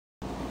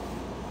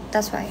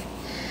That's why.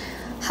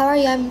 How are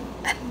you? I'm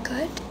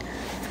good.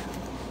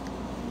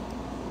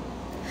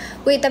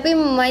 Wait, tapi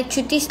my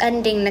cuti's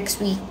ending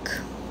next week.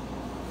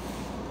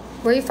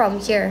 Where are you from?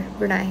 Here,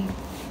 Brunei.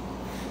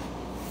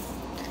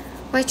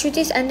 My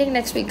cuti's ending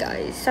next week,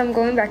 guys. So I'm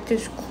going back to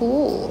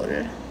school.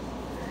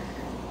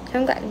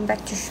 I'm going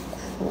back to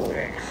school.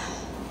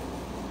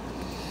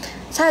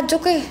 Sad,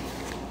 okay.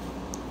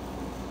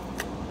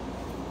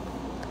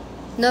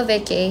 No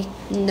vacay.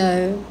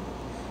 No.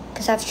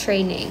 Because I have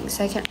training,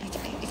 so I can't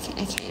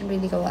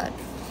really go out.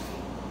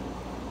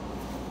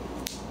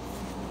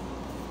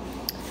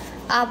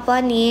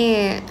 Apa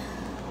ni?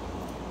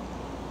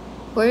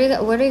 What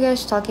are you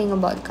guys talking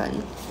about, kan?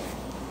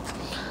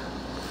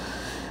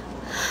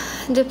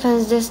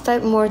 Depends. This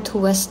type more to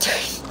Western.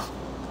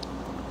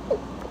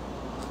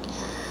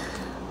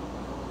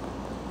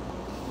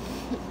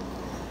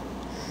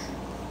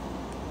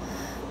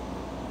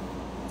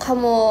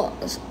 Kamu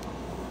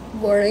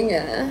boring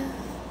eh.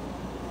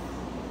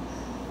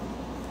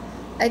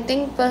 I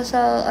think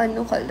pasal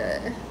ano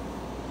kala.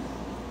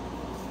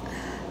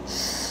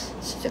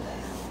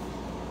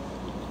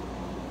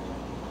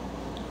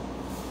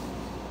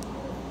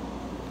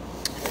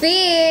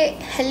 Fi,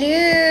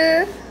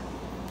 hello.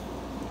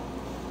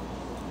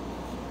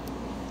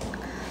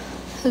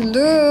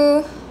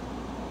 Hello.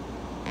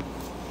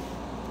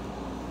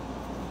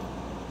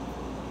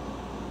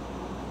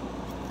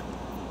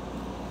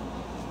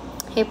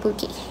 Hey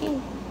Pookie. Hey.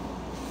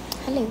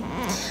 Hello.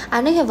 I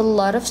know you have a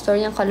lot of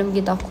story yang kalem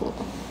gid ako.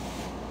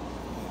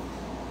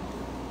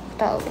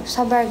 Tao.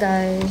 Sabar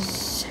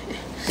guys.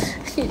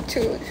 Me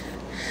too.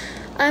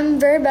 I'm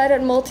very bad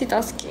at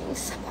multitasking.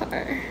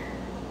 Sabar.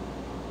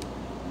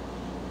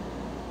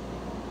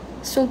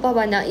 Sumpah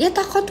ba na? Ya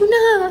takot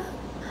na.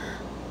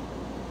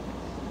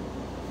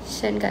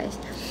 Send guys.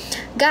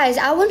 Guys,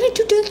 I wanted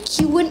to do a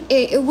Q&A.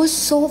 It was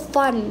so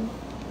fun.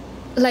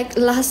 Like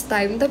last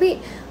time. Tapi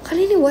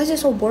kali ini why is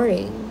it so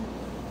boring?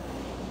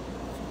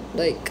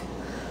 Like,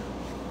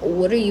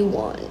 what do you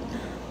want?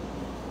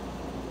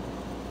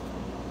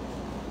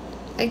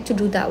 I like to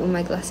do that with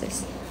my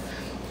glasses.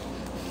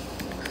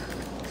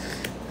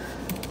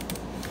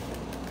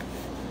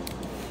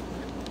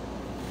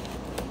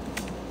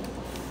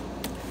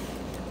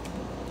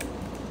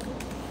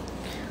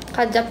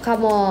 Kajap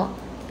kamo.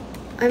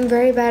 I'm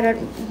very bad at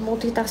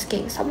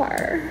multitasking.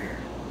 Sabar.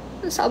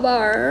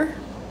 Sabar.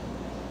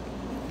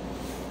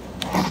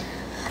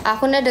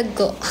 Ako na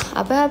dago.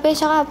 Apa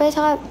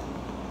saka.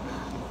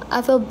 I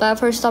feel bad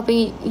for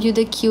stopping you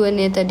the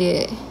Q&A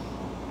tadi.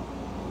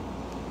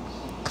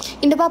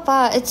 Hindi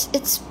papa, it's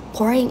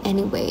boring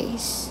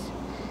anyways.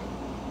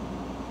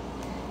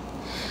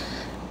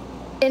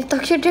 In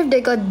Tokyo Drift they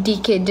got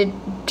DK, the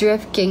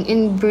Drift King.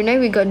 In Brunei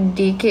we got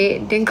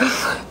DK. Then go.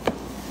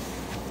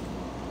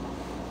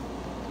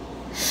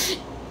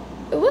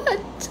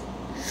 What?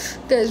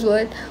 Guys,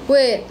 what?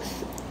 Wait.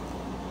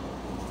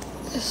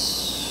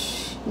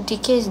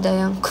 DK is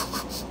Dayanko.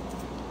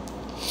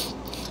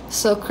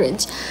 So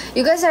cringe.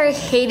 You guys are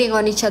hating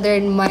on each other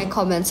in my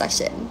comment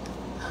section.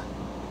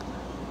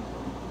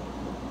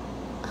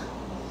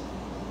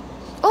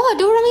 Oh,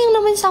 ada orang yang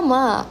namanya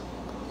sama.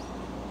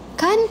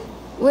 Kan?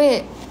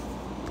 Wait.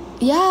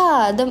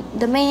 Yeah,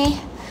 the may.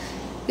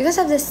 You guys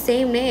have the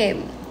same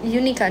name.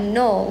 Unica,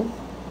 no.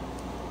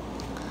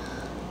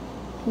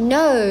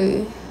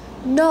 No.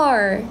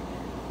 Nor.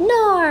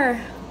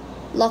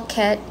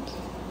 Locket.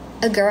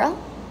 A girl?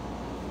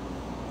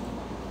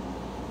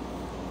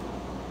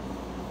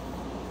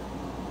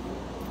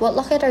 What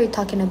locket are you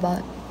talking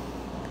about?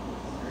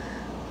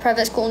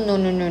 Private school? No.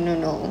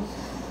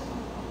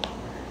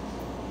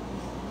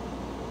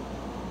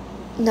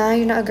 Nah,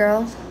 you're not a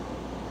girl.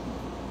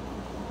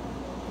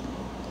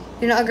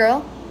 You're not a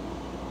girl?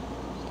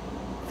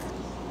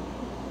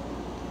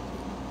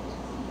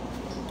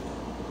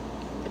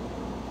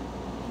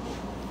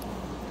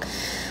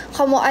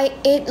 Kamo, I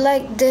ate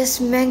like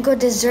this mango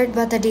dessert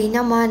batadi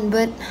naman,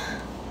 but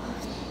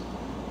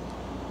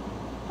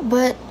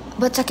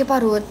sakit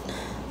parut.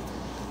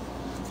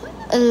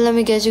 Let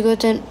me guess, you go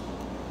to.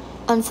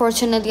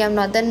 Unfortunately, I'm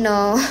not. Then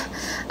no,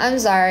 I'm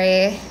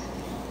sorry.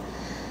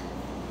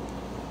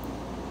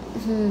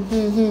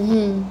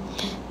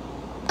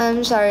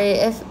 I'm sorry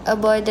if a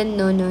boy. Then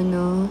no.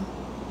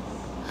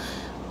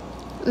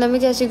 Let me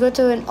guess, you go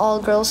to an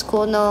all-girls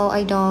school. No,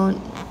 I don't.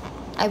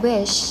 I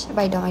wish,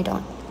 but I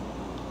don't.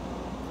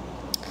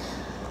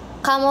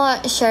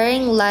 Kamo,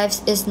 sharing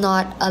lives is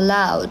not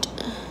allowed.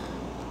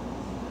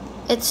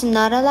 It's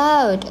not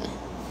allowed.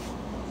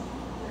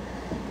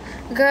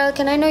 Girl,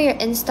 can I know your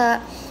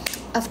Insta?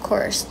 Of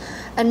course.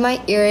 And my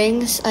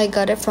earrings, I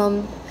got it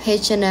from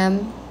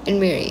H&M in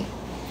Miri.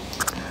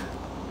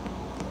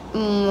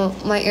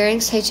 My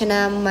earrings,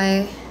 H&M,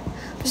 I'm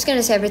just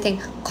gonna say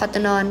everything.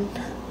 Cotton On,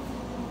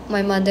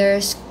 my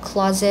mother's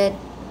closet,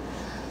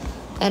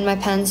 and my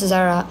pants,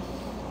 Zara.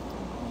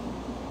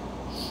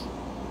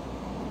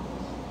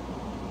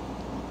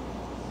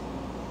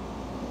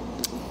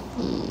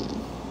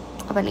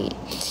 Apa lagi?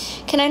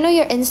 Can I know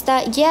your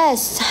Insta?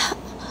 Yes.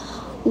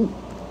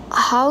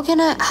 how can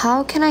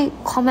I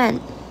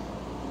comment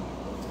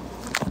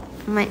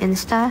my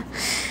Insta?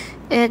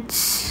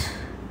 It's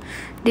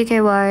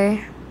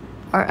DKYRLMZ.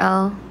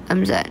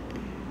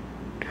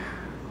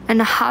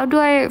 And how do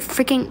I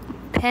freaking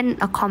pin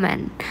a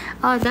comment?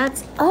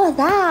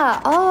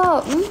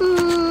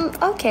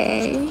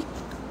 Okay.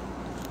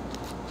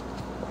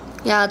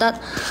 Yeah, that's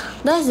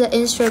the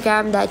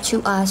Instagram that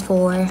you asked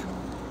for.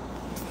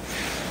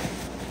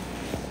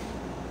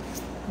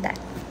 That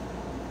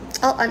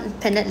I'll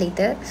unpin it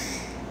later,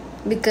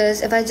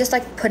 because if I just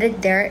like put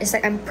it there, it's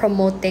like I'm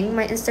promoting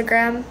my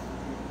Instagram.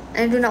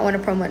 I do not want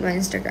to promote my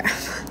Instagram.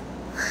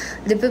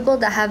 The people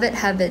that have it,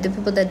 the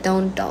people that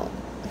don't.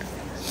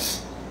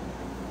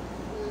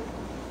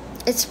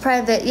 It's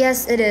private.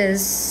 Yes, it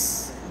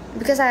is,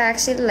 because I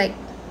actually like,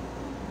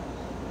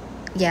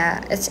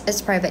 yeah,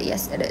 it's private.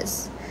 Yes, it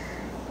is.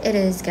 It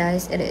is,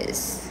 guys, it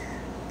is.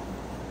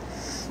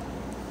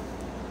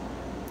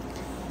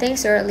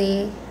 Thanks,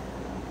 Early.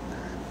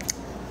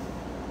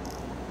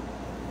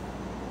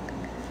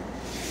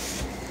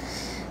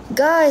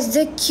 Guys,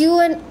 the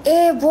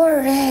Q&A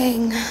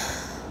boring.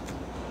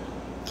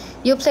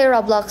 You play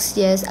Roblox?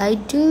 Yes, I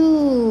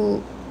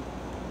do.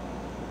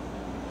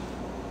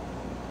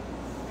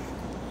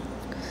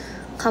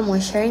 Come on,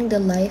 sharing the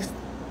life.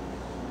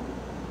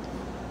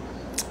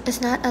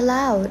 It's not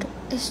allowed.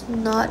 It's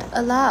not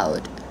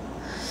allowed.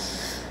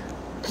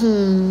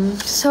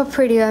 So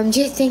pretty,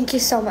 OMG. Thank you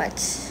so much.